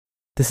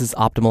This is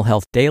Optimal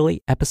Health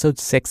Daily, episode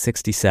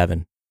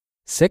 667.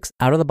 6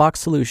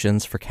 Out-of-the-Box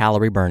Solutions for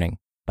Calorie Burning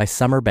by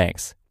Summer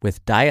Banks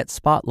with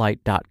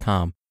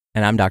DietSpotlight.com.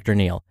 And I'm Dr.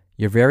 Neil,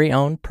 your very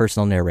own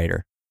personal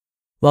narrator.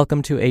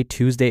 Welcome to a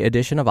Tuesday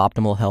edition of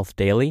Optimal Health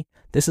Daily.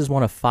 This is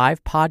one of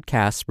 5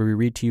 podcasts where we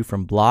read to you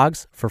from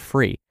blogs for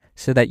free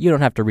so that you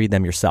don't have to read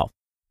them yourself,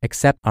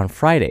 except on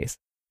Fridays.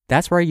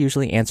 That's where I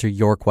usually answer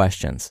your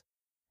questions.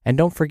 And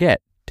don't forget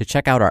to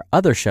check out our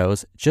other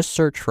shows. Just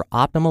search for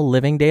Optimal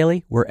Living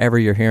Daily wherever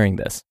you're hearing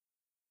this.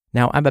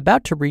 Now, I'm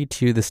about to read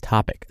to you this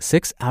topic,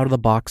 6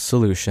 out-of-the-box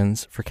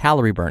solutions for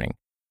calorie burning.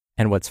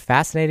 And what's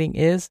fascinating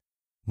is,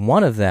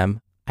 one of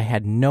them I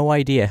had no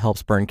idea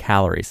helps burn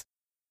calories.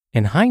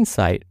 In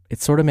hindsight,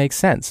 it sort of makes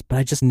sense, but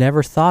I just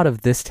never thought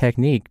of this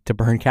technique to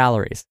burn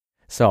calories.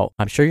 So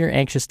I'm sure you're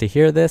anxious to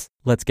hear this.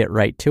 Let's get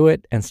right to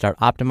it and start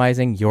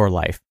optimizing your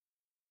life.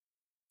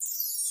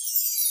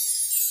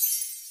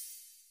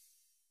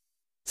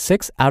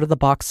 6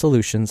 Out-of-the-Box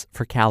Solutions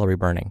for Calorie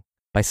Burning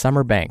by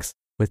Summer Banks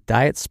with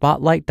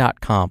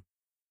DietSpotlight.com.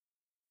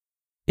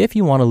 If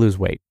you want to lose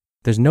weight,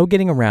 there's no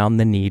getting around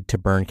the need to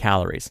burn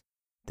calories.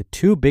 The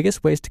 2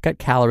 biggest ways to cut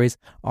calories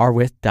are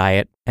with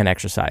diet and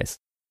exercise.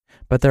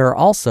 But there are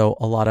also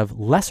a lot of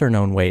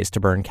lesser-known ways to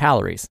burn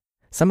calories.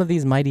 Some of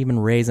these might even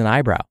raise an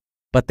eyebrow,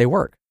 but they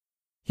work.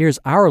 Here's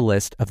our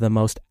list of the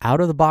most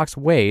out-of-the-box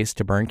ways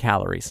to burn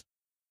calories.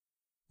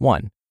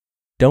 1.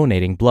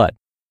 Donating blood.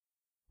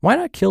 Why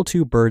not kill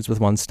 2 birds with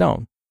 1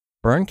 stone?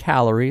 Burn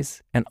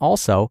calories and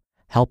also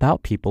help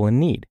out people in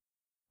need.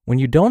 When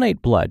you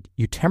donate blood,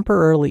 you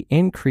temporarily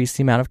increase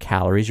the amount of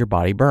calories your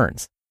body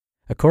burns.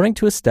 According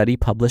to a study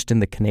published in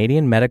the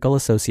Canadian Medical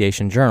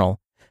Association Journal,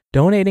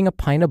 donating a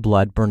pint of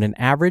blood burned an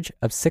average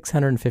of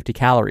 650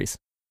 calories.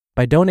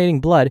 By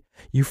donating blood,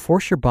 you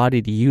force your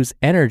body to use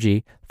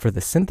energy for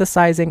the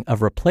synthesizing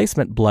of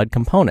replacement blood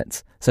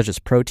components, such as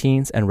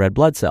proteins and red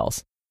blood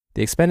cells.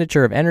 The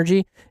expenditure of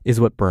energy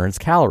is what burns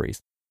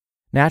calories.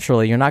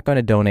 Naturally, you're not going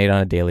to donate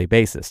on a daily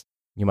basis.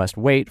 You must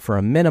wait for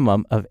a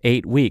minimum of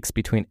 8 weeks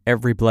between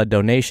every blood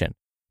donation.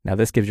 Now,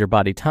 this gives your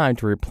body time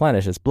to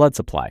replenish its blood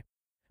supply.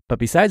 But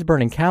besides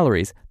burning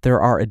calories, there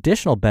are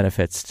additional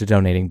benefits to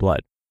donating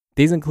blood.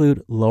 These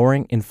include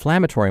lowering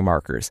inflammatory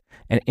markers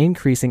and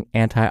increasing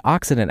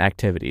antioxidant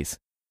activities.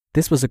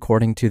 This was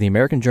according to the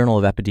American Journal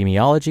of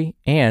Epidemiology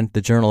and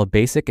the Journal of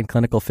Basic and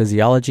Clinical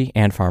Physiology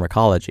and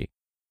Pharmacology.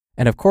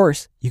 And of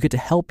course, you get to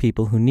help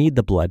people who need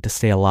the blood to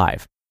stay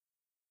alive.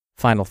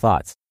 Final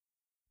thoughts.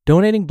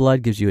 Donating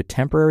blood gives you a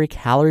temporary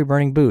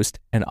calorie-burning boost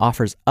and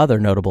offers other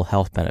notable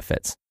health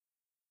benefits.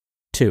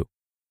 2.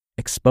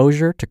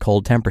 Exposure to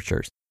cold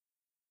temperatures.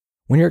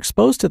 When you're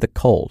exposed to the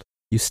cold,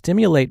 you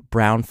stimulate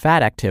brown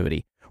fat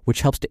activity,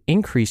 which helps to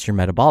increase your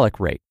metabolic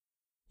rate.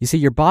 You see,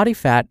 your body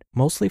fat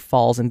mostly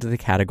falls into the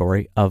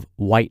category of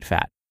white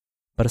fat,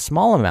 but a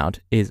small amount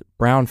is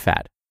brown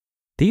fat.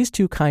 These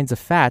 2 kinds of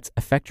fats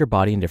affect your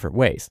body in different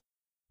ways.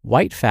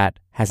 White fat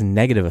has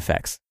negative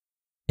effects.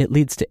 It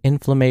leads to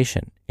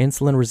inflammation,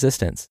 insulin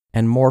resistance,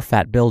 and more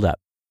fat buildup.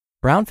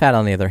 Brown fat,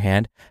 on the other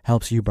hand,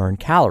 helps you burn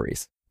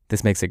calories.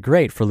 This makes it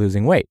great for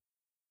losing weight.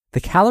 The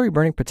calorie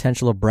burning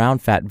potential of brown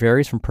fat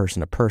varies from person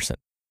to person.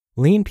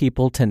 Lean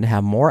people tend to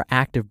have more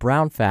active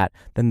brown fat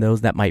than those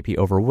that might be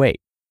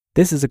overweight.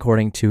 This is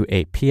according to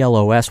a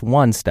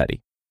PLOS-1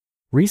 study.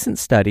 Recent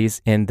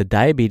studies in the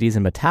Diabetes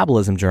and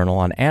Metabolism Journal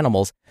on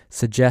animals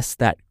suggest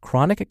that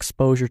chronic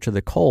exposure to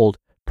the cold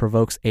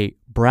provokes a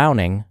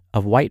browning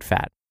of white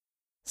fat.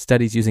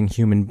 Studies using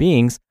human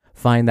beings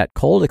find that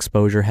cold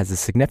exposure has a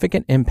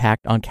significant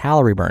impact on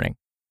calorie burning.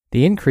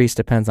 The increase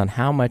depends on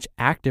how much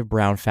active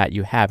brown fat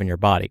you have in your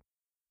body.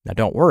 Now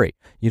don't worry,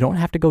 you don't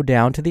have to go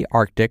down to the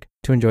Arctic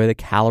to enjoy the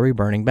calorie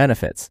burning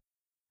benefits.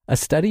 A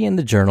study in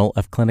the Journal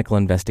of Clinical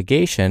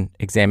Investigation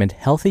examined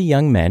healthy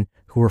young men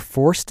who were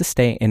forced to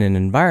stay in an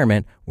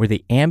environment where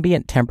the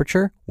ambient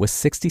temperature was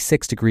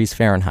 66 degrees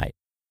Fahrenheit.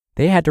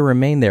 They had to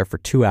remain there for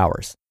 2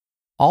 hours.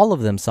 All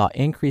of them saw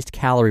increased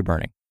calorie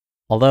burning,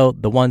 although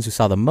the ones who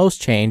saw the most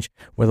change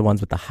were the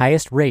ones with the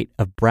highest rate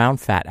of brown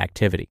fat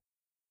activity.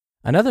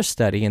 Another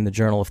study in the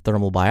Journal of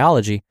Thermal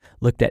Biology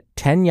looked at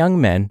 10 young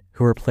men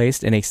who were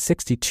placed in a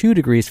 62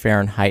 degrees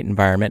Fahrenheit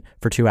environment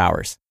for 2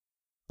 hours.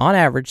 On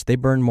average, they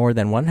burned more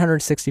than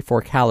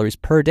 164 calories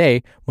per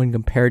day when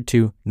compared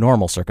to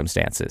normal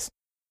circumstances.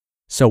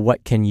 So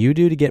what can you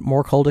do to get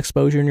more cold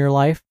exposure in your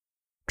life?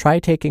 Try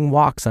taking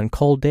walks on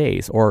cold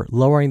days or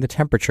lowering the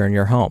temperature in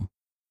your home.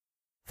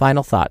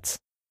 Final thoughts.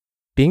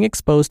 Being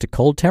exposed to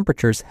cold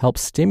temperatures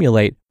helps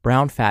stimulate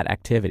brown fat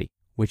activity,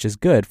 which is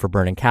good for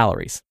burning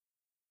calories.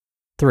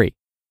 3.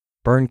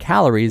 Burn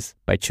calories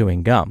by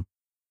chewing gum.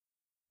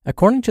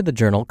 According to the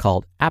journal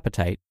called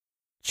Appetite,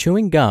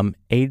 chewing gum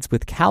aids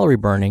with calorie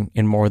burning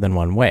in more than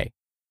one way.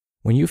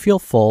 When you feel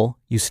full,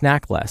 you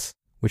snack less,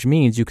 which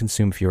means you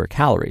consume fewer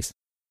calories.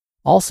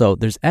 Also,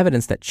 there's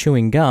evidence that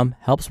chewing gum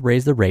helps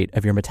raise the rate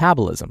of your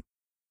metabolism.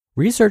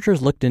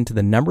 Researchers looked into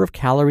the number of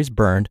calories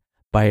burned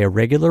by a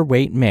regular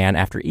weight man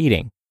after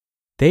eating.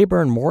 They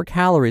burned more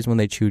calories when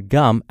they chewed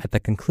gum at the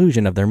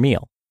conclusion of their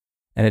meal.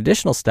 An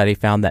additional study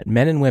found that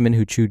men and women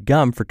who chewed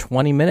gum for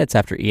 20 minutes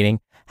after eating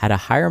had a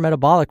higher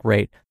metabolic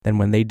rate than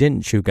when they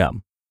didn't chew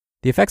gum.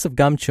 The effects of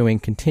gum chewing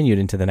continued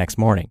into the next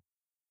morning.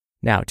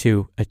 Now,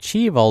 to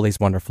achieve all these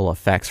wonderful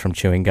effects from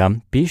chewing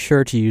gum, be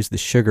sure to use the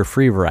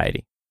sugar-free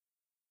variety.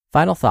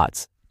 Final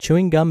thoughts.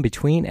 Chewing gum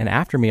between and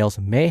after meals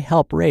may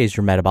help raise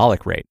your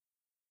metabolic rate.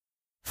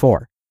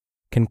 4.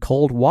 Can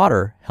cold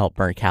water help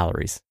burn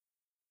calories?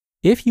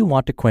 If you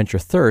want to quench your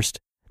thirst,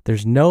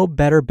 there's no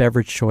better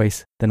beverage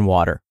choice than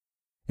water.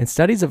 In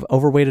studies of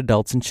overweight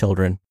adults and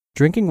children,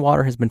 drinking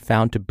water has been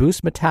found to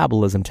boost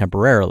metabolism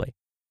temporarily.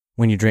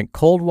 When you drink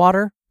cold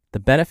water, the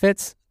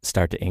benefits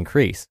start to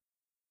increase.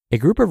 A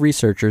group of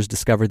researchers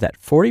discovered that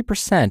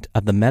 40%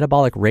 of the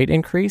metabolic rate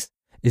increase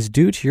is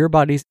due to your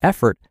body's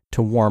effort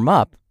to warm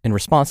up in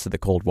response to the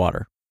cold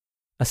water.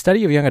 A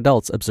study of young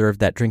adults observed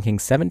that drinking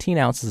 17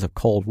 ounces of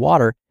cold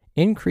water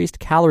increased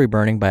calorie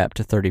burning by up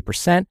to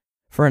 30%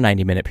 for a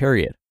 90-minute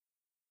period.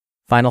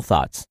 Final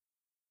thoughts.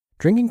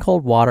 Drinking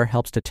cold water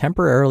helps to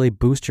temporarily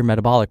boost your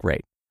metabolic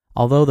rate,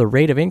 although the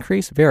rate of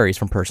increase varies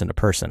from person to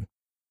person.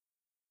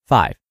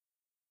 5.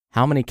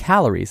 How many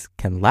calories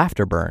can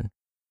laughter burn?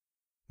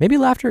 Maybe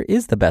laughter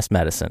is the best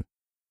medicine.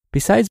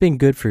 Besides being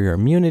good for your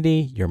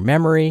immunity, your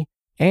memory,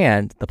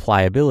 and the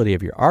pliability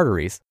of your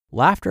arteries,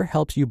 laughter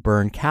helps you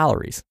burn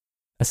calories.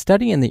 A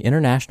study in the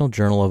International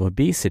Journal of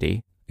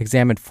Obesity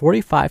examined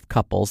 45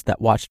 couples that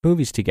watched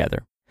movies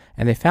together,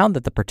 and they found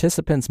that the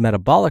participants'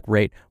 metabolic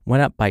rate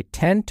went up by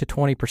 10 to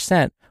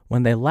 20%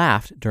 when they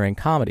laughed during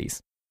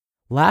comedies.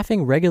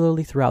 Laughing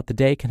regularly throughout the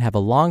day can have a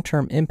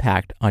long-term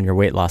impact on your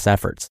weight loss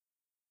efforts.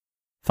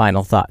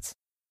 Final thoughts.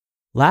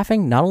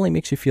 Laughing not only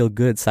makes you feel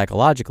good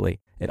psychologically,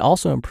 it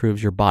also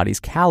improves your body's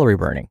calorie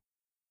burning.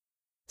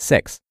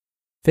 6.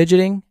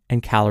 Fidgeting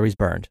and calories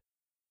burned.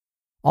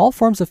 All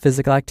forms of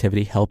physical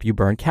activity help you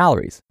burn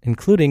calories,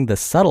 including the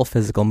subtle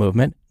physical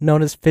movement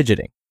known as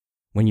fidgeting.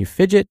 When you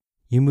fidget,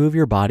 you move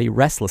your body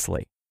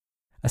restlessly.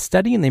 A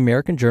study in the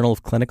American Journal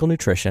of Clinical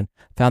Nutrition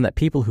found that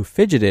people who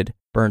fidgeted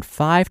burned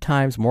 5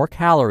 times more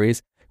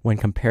calories when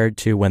compared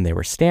to when they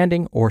were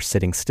standing or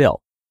sitting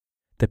still.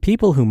 The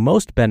people who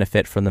most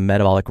benefit from the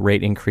metabolic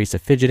rate increase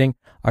of fidgeting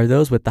are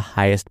those with the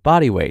highest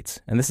body weights,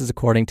 and this is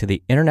according to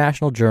the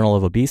International Journal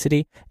of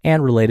Obesity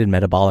and Related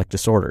Metabolic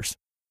Disorders.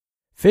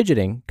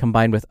 Fidgeting,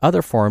 combined with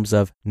other forms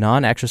of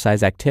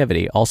non-exercise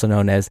activity, also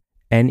known as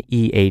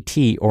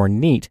NEAT or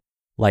NEAT,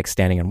 like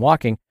standing and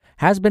walking,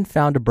 has been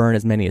found to burn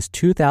as many as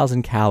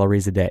 2,000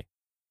 calories a day.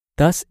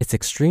 Thus, it's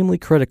extremely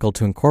critical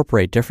to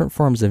incorporate different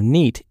forms of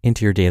NEAT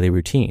into your daily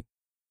routine.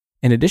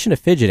 In addition to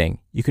fidgeting,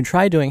 you can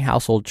try doing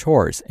household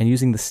chores and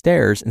using the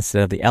stairs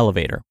instead of the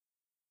elevator.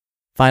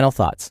 Final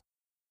thoughts.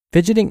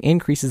 Fidgeting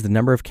increases the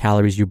number of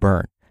calories you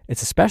burn.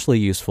 It's especially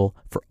useful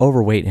for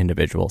overweight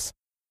individuals.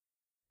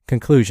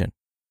 Conclusion.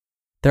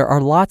 There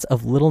are lots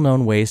of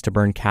little-known ways to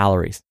burn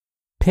calories.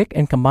 Pick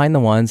and combine the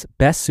ones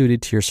best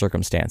suited to your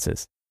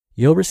circumstances.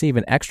 You'll receive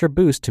an extra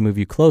boost to move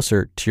you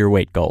closer to your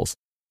weight goals.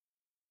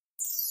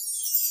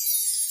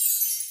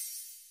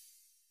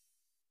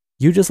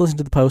 You just listened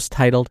to the post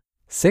titled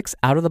 6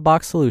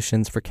 Out-of-the-Box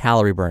Solutions for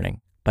Calorie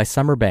Burning by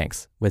Summer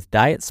Banks with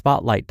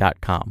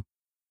DietSpotlight.com.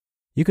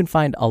 You can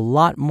find a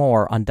lot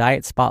more on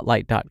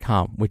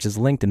DietSpotlight.com, which is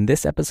linked in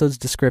this episode's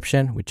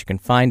description, which you can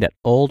find at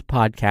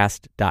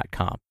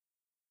oldpodcast.com.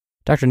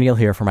 Dr. Neil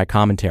here for my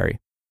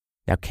commentary.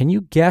 Now, can you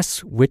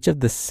guess which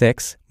of the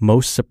 6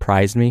 most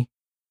surprised me?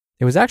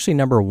 It was actually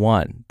number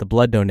 1, the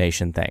blood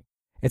donation thing.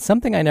 It's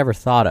something I never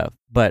thought of,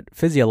 but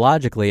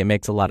physiologically it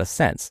makes a lot of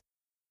sense.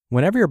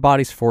 Whenever your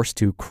body's forced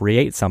to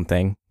create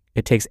something,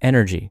 it takes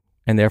energy,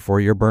 and therefore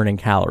you're burning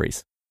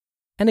calories.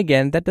 And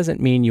again, that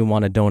doesn't mean you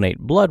want to donate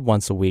blood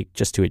once a week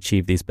just to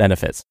achieve these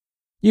benefits.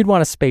 You'd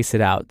want to space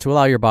it out to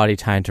allow your body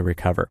time to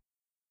recover.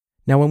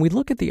 Now, when we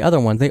look at the other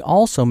ones, they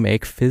also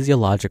make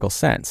physiological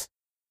sense.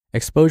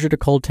 Exposure to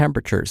cold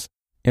temperatures.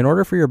 In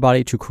order for your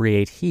body to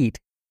create heat,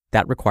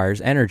 that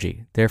requires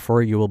energy.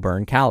 Therefore, you will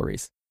burn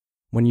calories.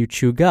 When you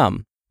chew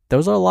gum,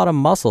 those are a lot of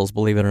muscles,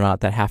 believe it or not,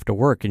 that have to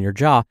work in your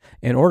jaw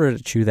in order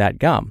to chew that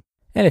gum.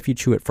 And if you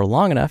chew it for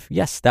long enough,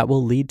 yes, that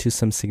will lead to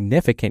some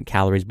significant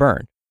calories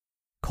burned.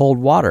 Cold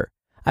water.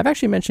 I've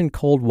actually mentioned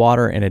cold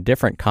water in a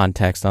different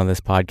context on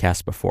this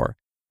podcast before.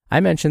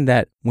 I mentioned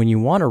that when you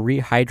want to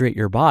rehydrate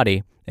your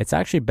body, it's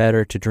actually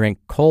better to drink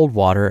cold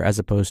water as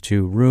opposed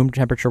to room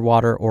temperature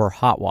water or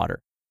hot water.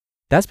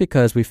 That's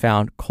because we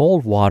found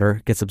cold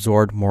water gets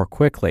absorbed more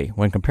quickly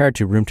when compared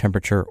to room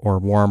temperature or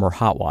warm or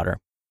hot water.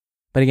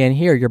 But again,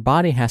 here, your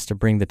body has to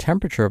bring the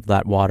temperature of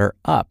that water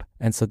up,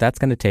 and so that's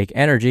going to take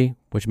energy,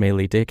 which may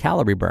lead to a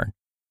calorie burn.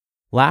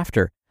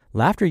 Laughter.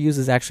 Laughter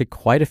uses actually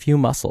quite a few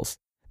muscles.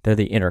 They're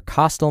the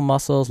intercostal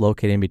muscles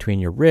located in between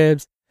your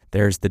ribs.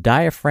 There's the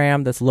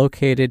diaphragm that's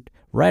located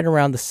right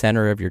around the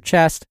center of your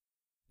chest.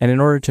 And in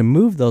order to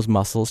move those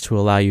muscles to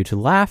allow you to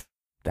laugh,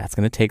 that's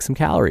going to take some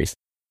calories.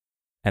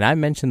 And I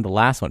mentioned the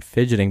last one,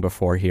 fidgeting,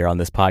 before here on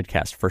this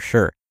podcast for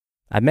sure.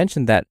 I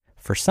mentioned that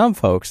for some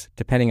folks,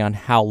 depending on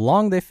how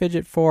long they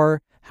fidget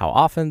for, how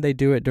often they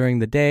do it during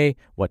the day,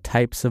 what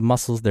types of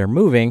muscles they're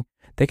moving,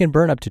 they can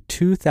burn up to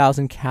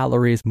 2,000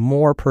 calories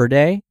more per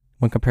day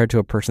when compared to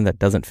a person that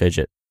doesn't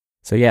fidget.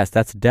 So yes,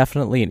 that's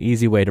definitely an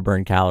easy way to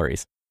burn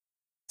calories.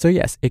 So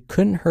yes, it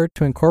couldn't hurt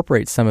to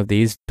incorporate some of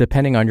these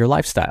depending on your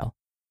lifestyle.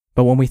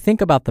 But when we think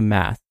about the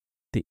math,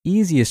 the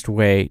easiest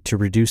way to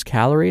reduce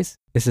calories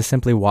is to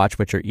simply watch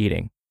what you're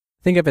eating.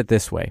 Think of it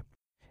this way.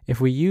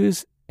 If we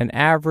use an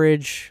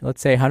average,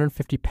 let's say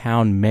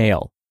 150-pound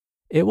male,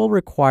 it will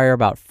require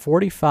about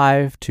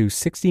 45 to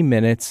 60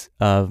 minutes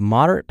of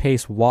moderate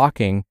pace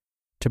walking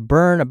to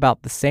burn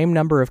about the same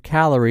number of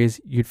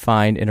calories you'd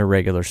find in a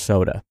regular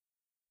soda.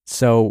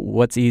 So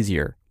what's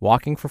easier,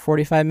 walking for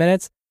 45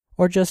 minutes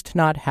or just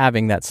not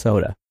having that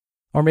soda?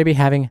 Or maybe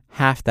having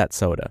half that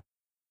soda?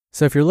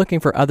 So if you're looking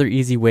for other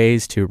easy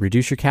ways to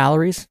reduce your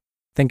calories,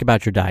 think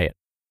about your diet.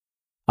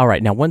 All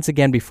right, now once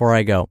again before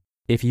I go,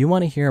 if you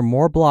want to hear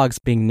more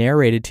blogs being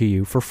narrated to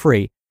you for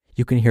free,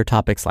 you can hear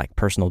topics like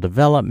personal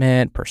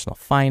development, personal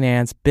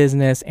finance,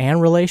 business,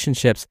 and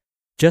relationships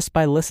just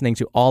by listening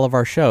to all of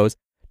our shows.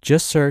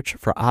 Just search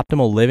for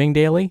Optimal Living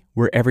Daily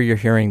wherever you're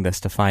hearing this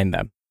to find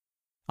them.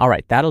 All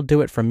right, that'll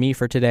do it from me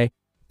for today.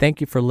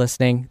 Thank you for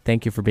listening.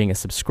 Thank you for being a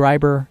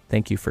subscriber.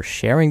 Thank you for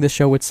sharing the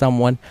show with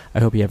someone. I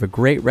hope you have a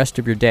great rest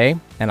of your day,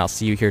 and I'll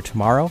see you here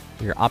tomorrow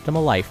where your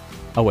optimal life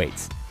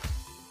awaits.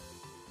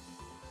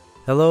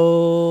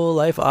 Hello,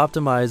 Life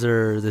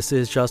Optimizer. This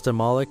is Justin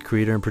Malik,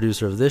 creator and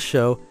producer of this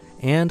show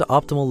and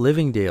Optimal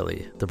Living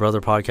Daily, the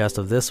brother podcast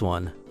of this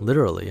one.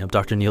 Literally, I'm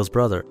Dr. Neil's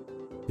brother.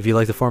 If you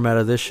like the format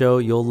of this show,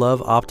 you'll love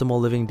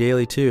Optimal Living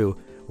Daily too,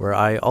 where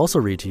I also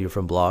read to you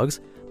from blogs,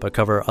 but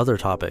cover other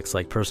topics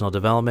like personal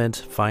development,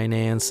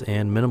 finance,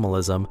 and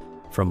minimalism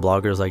from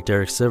bloggers like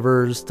Derek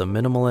Sivers, The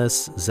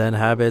Minimalists, Zen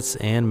Habits,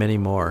 and many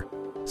more.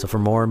 So for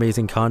more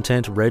amazing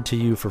content read to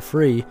you for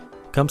free,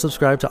 come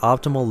subscribe to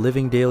Optimal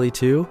Living Daily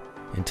too,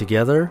 and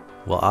together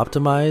we'll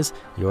optimize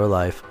your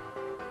life.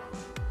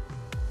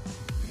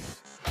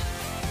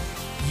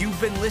 You've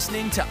been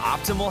listening to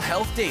Optimal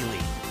Health Daily.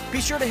 Be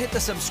sure to hit the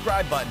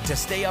subscribe button to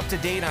stay up to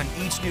date on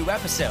each new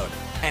episode,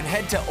 and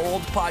head to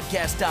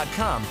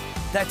oldpodcast.com.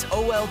 That's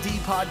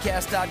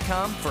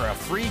oldpodcast.com for a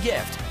free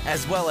gift,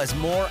 as well as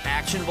more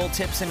actionable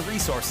tips and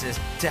resources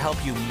to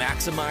help you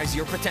maximize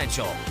your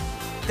potential.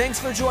 Thanks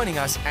for joining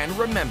us, and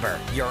remember,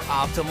 your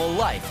optimal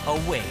life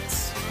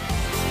awaits.